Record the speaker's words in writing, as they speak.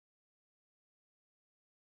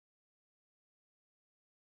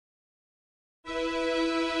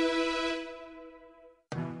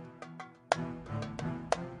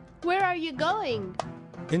Where are you going?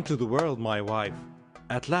 Into the world, my wife.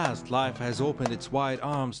 At last, life has opened its wide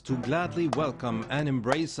arms to gladly welcome and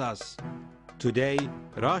embrace us. Today,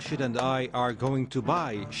 Rashid and I are going to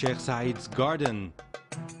buy Sheikh Saeed's garden.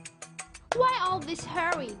 Why all this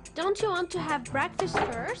hurry? Don't you want to have breakfast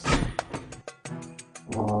first?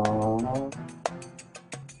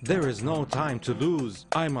 There is no time to lose.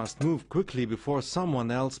 I must move quickly before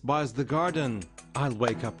someone else buys the garden. I'll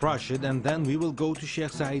wake up Rashid and then we will go to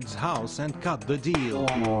Sheikh Saeed's house and cut the deal.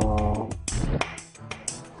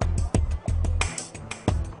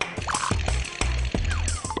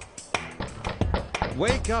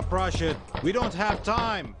 Wake up, Rashid. We don't have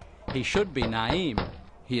time. He should be Naeem.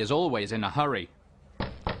 He is always in a hurry.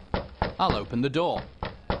 I'll open the door.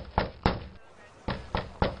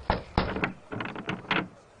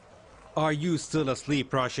 Are you still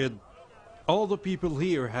asleep, Rashid? All the people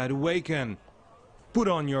here had awakened. Put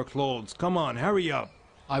on your clothes. Come on, hurry up.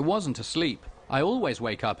 I wasn't asleep. I always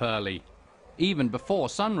wake up early. Even before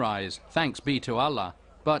sunrise, thanks be to Allah.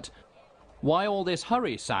 But why all this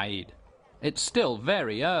hurry, Saeed? It's still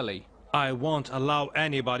very early. I won't allow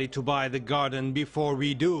anybody to buy the garden before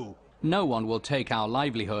we do. No one will take our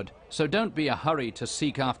livelihood, so don't be a hurry to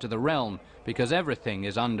seek after the realm, because everything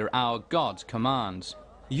is under our God's commands.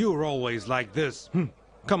 You're always like this.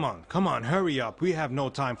 Come on, hurry up. We have no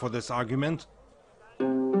time for this argument.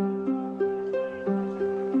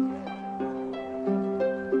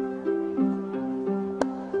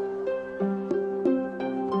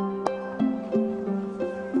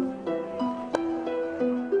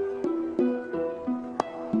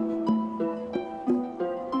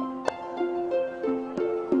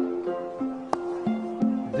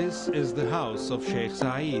 This is the house of Sheikh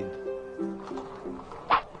Saeed.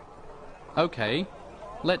 Okay,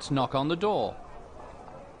 let's knock on the door.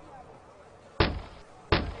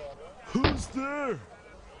 Who's there?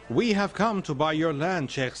 We have come to buy your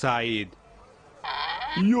land, Sheikh Saeed.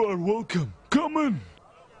 You are welcome. Come in.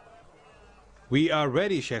 We are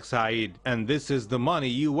ready, Sheikh Saeed, and this is the money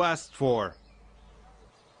you asked for.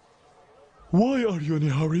 Why are you in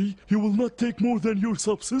a hurry? You will not take more than your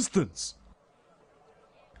subsistence.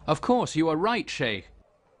 Of course, you are right, Sheikh.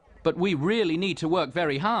 But we really need to work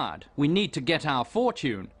very hard. We need to get our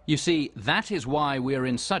fortune. You see, that is why we're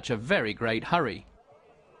in such a very great hurry.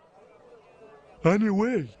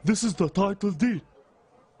 Anyway, this is the title deed.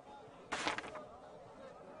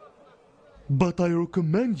 But I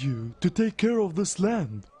recommend you to take care of this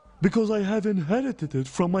land, because I have inherited it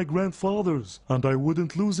from my grandfathers, and I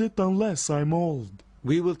wouldn't lose it unless I'm old.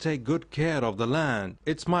 We will take good care of the land.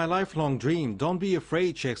 It's my lifelong dream. Don't be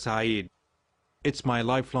afraid, Sheikh Saeed. It's my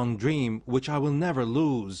lifelong dream, which I will never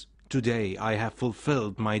lose. Today I have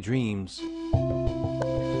fulfilled my dreams.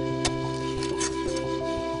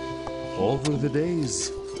 Over the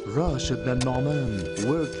days, Rashid and Nauman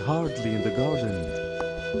worked hardly in the garden.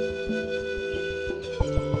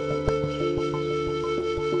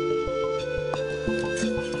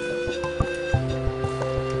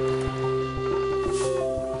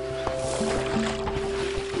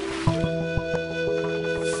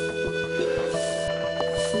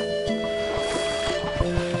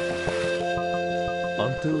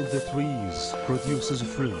 Until the trees produces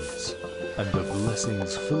fruits and the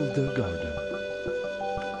blessings fill their garden.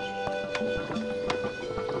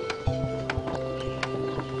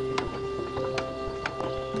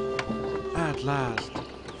 At last,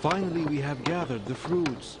 finally we have gathered the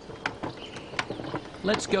fruits.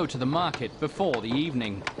 Let's go to the market before the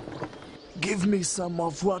evening. Give me some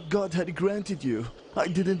of what God had granted you. I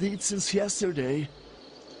didn't eat since yesterday.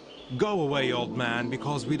 Go away, old man,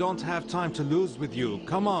 because we don't have time to lose with you.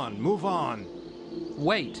 Come on, move on.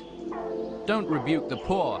 Wait. Don't rebuke the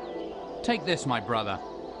poor. Take this, my brother.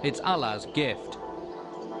 It's Allah's gift.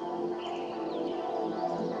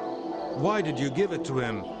 Why did you give it to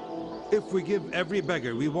him? If we give every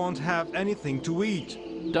beggar, we won't have anything to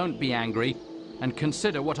eat. Don't be angry, and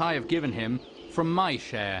consider what I have given him from my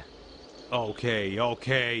share.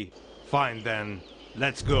 Okay. Fine then.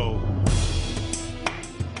 Let's go.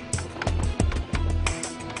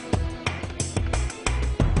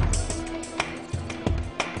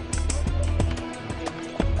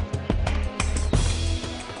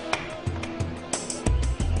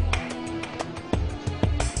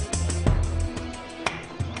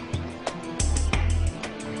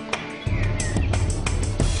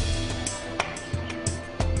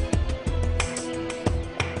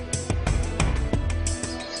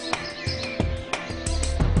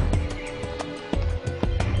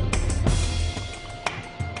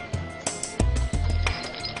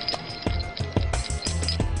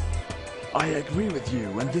 I agree with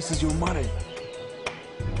you, and this is your money.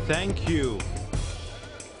 Thank you.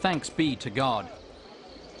 Thanks be to God.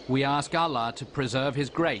 We ask Allah to preserve His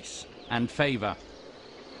grace and favor.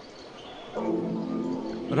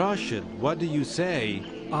 Rashid, what do you say?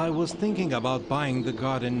 I was thinking about buying the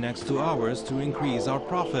garden next to ours to increase our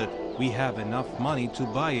profit. We have enough money to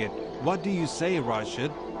buy it. What do you say,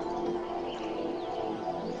 Rashid?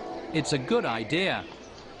 It's a good idea.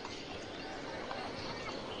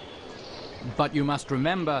 But you must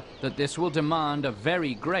remember that this will demand a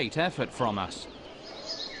very great effort from us.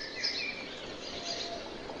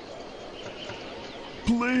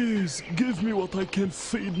 Please, give me what I can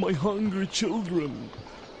feed my hungry children.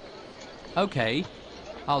 Okay,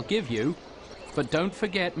 I'll give you, but don't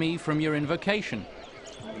forget me from your invocation.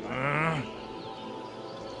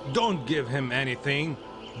 Don't give him anything.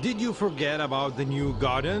 Did you forget about the new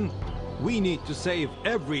garden? We need to save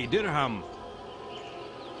every dirham.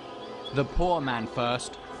 The poor man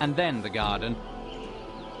first, and then the garden.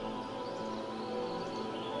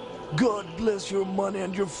 God bless your money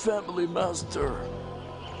and your family, Master.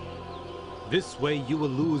 This way you will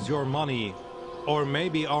lose your money, or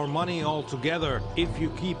maybe our money altogether. If you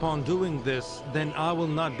keep on doing this, then I will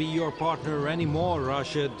not be your partner anymore,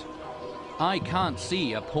 Rashid. I can't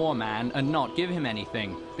see a poor man and not give him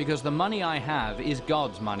anything, because the money I have is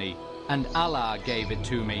God's money, and Allah gave it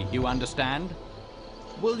to me, you understand?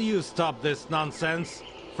 Will you stop this nonsense?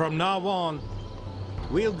 From now on,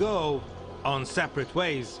 we'll go on separate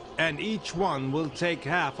ways, and each one will take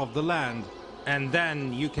half of the land, and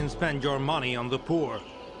then you can spend your money on the poor.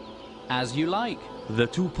 As you like. The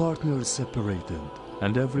two partners separated,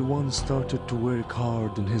 and everyone started to work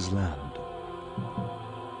hard in his land.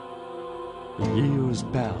 Years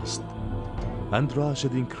passed, and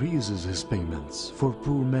Rashid increases his payments for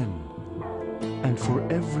poor men and for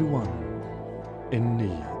everyone in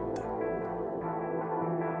need.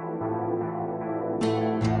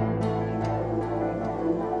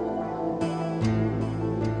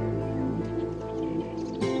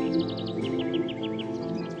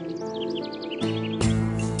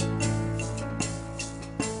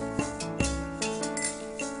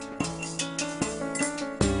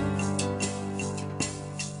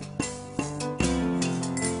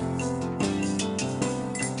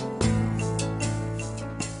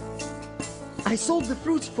 I sold the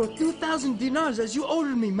fruits for 2,000 dinars as you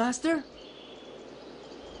ordered me, Master.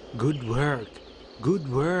 Good work. Good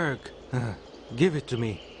work. Give it to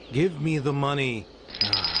me. Give me the money.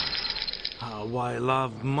 How I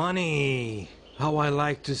love money. How I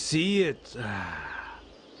like to see it.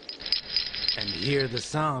 And hear the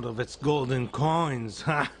sound of its golden coins.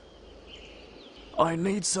 I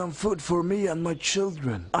need some food for me and my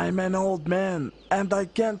children. I'm an old man, and I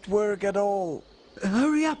can't work at all.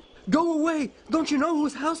 Hurry up! Go away! Don't you know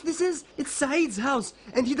whose house this is? It's Saeed's house,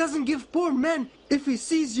 and he doesn't give poor men. If he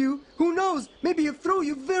sees you, who knows? Maybe he'll throw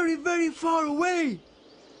you very, very far away.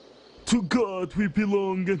 To God we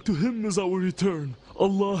belong, and to Him is our return.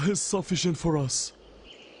 Allah is sufficient for us.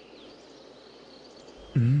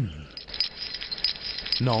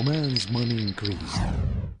 Nauman's money increased,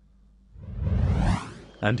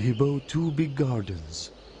 and he bought 2 big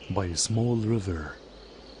gardens by a small river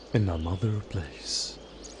in another place.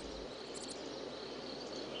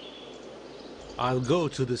 I'll go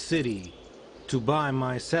to the city to buy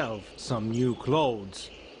myself some new clothes,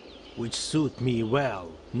 which suit me well.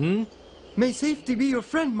 May safety be your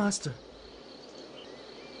friend, Master.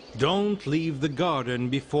 Don't leave the garden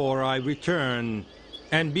before I return,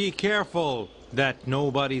 and be careful that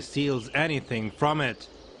nobody steals anything from it.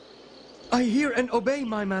 I hear and obey,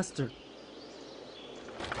 my Master.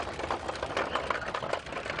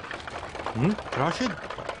 Rashid?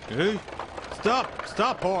 Hey,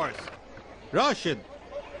 stop, horse. Rashid,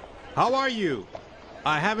 how are you?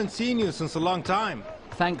 I haven't seen you since a long time.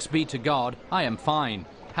 Thanks be to God, I am fine.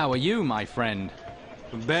 How are you, my friend?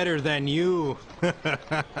 Better than you.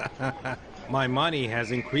 My money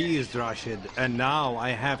has increased, Rashid, and now I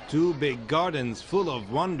have 2 big gardens full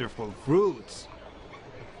of wonderful fruits.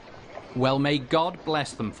 Well, may God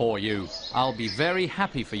bless them for you. I'll be very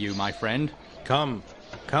happy for you, my friend. Come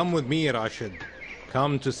with me, Rashid.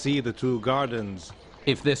 Come to see the 2 gardens.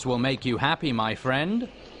 If this will make you happy, my friend,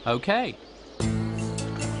 okay.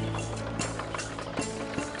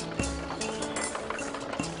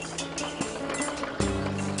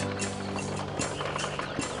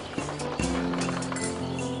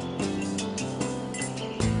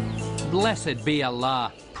 Blessed be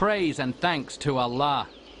Allah. Praise and thanks to Allah.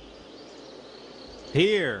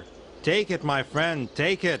 Here, take it, my friend,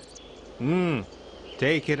 take it.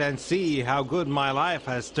 Take it and see how good my life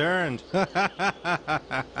has turned.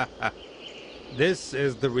 This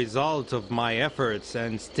is the result of my efforts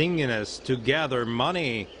and stinginess to gather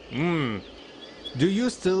money. Do you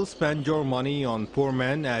still spend your money on poor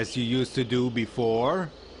men as you used to do before?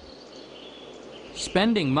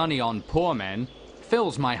 Spending money on poor men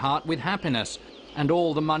fills my heart with happiness, and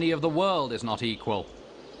all the money of the world is not equal.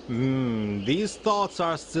 These thoughts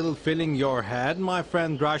are still filling your head, my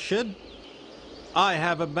friend Rashid? I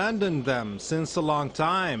have abandoned them since a long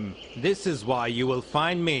time. This is why you will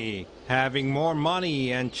find me having more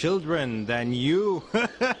money and children than you.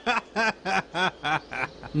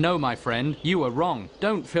 No, my friend, you are wrong.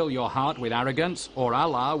 Don't fill your heart with arrogance, or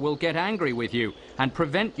Allah will get angry with you and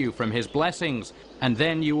prevent you from His blessings. And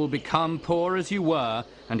then you will become poor as you were,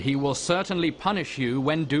 and He will certainly punish you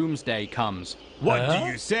when doomsday comes. What do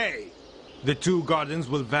you say? The 2 gardens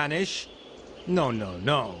will vanish? No, no,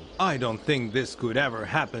 no. I don't think this could ever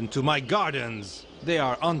happen to my gardens. They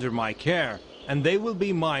are under my care, and they will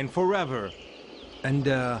be mine forever. And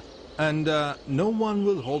no one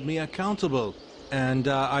will hold me accountable. And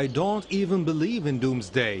I don't even believe in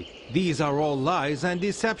doomsday. These are all lies and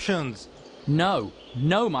deceptions. No,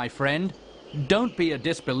 no, my friend. Don't be a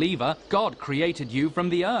disbeliever. God created you from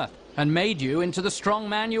the earth and made you into the strong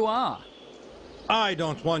man you are. I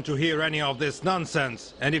don't want to hear any of this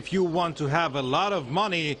nonsense. And if you want to have a lot of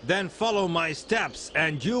money, then follow my steps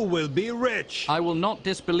and you will be rich. I will not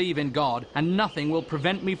disbelieve in God, and nothing will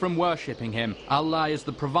prevent me from worshipping Him. Allah is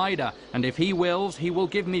the provider, and if He wills, He will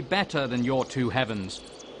give me better than your 2 heavens.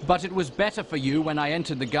 But it was better for you when I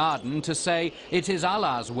entered the garden to say, it is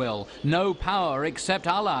Allah's will, no power except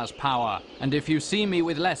Allah's power. And if you see me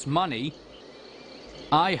with less money,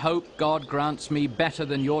 I hope God grants me better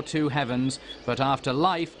than your 2 heavens, but after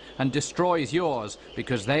life, and destroys yours,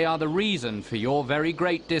 because they are the reason for your very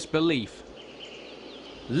great disbelief.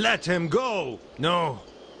 Let him go! No,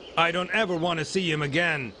 I don't ever want to see him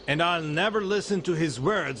again, and I'll never listen to his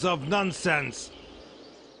words of nonsense.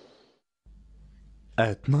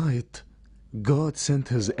 At night, God sent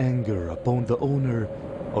His anger upon the owner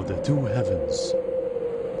of the 2 heavens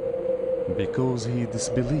because he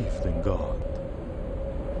disbelieved in God.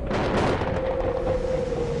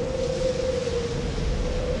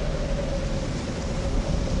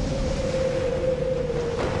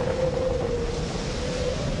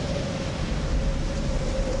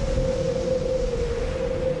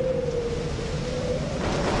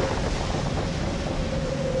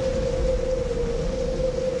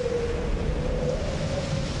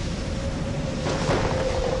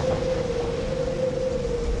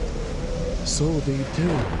 So they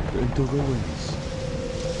turned into ruins,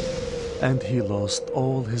 and he lost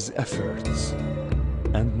all his efforts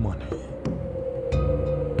and money.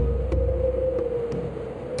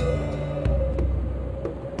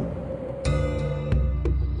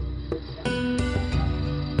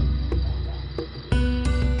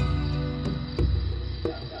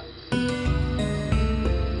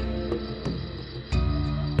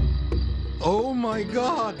 Oh my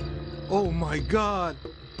God! Oh my God!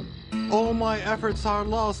 All my efforts are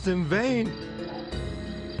lost in vain.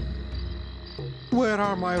 Where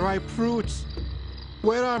are my ripe fruits?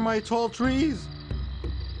 Where are my tall trees?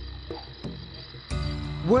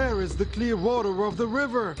 Where is the clear water of the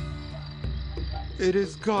river? It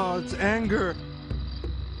is God's anger.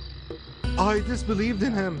 I disbelieved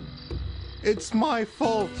in Him. It's my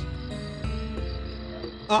fault.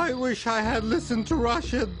 I wish I had listened to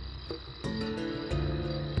Rashid.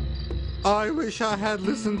 I wish I had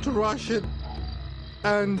listened to Rashid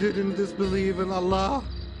and didn't disbelieve in Allah.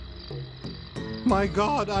 My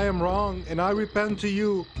God, I am wrong and I repent to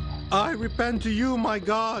you. I repent to you, my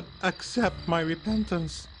God. Accept my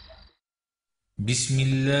repentance. بسم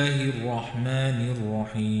الله الرحمن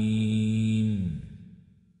الرحيم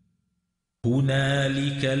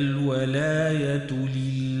هنالك الولاية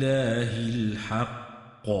لله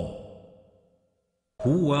الحق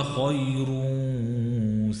هو خير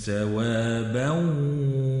ثوابا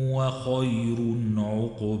وخير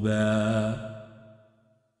عقبا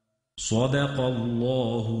صدق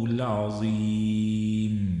الله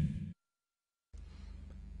العظيم.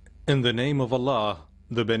 In the name of Allah,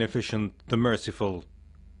 the Beneficent, the Merciful.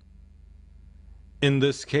 In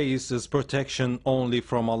this case is protection only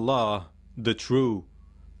from Allah, the True.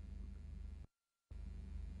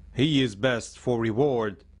 He is best for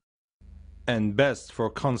reward and best for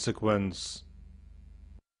consequence.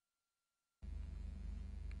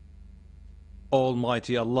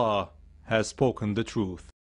 Almighty Allah has spoken the truth.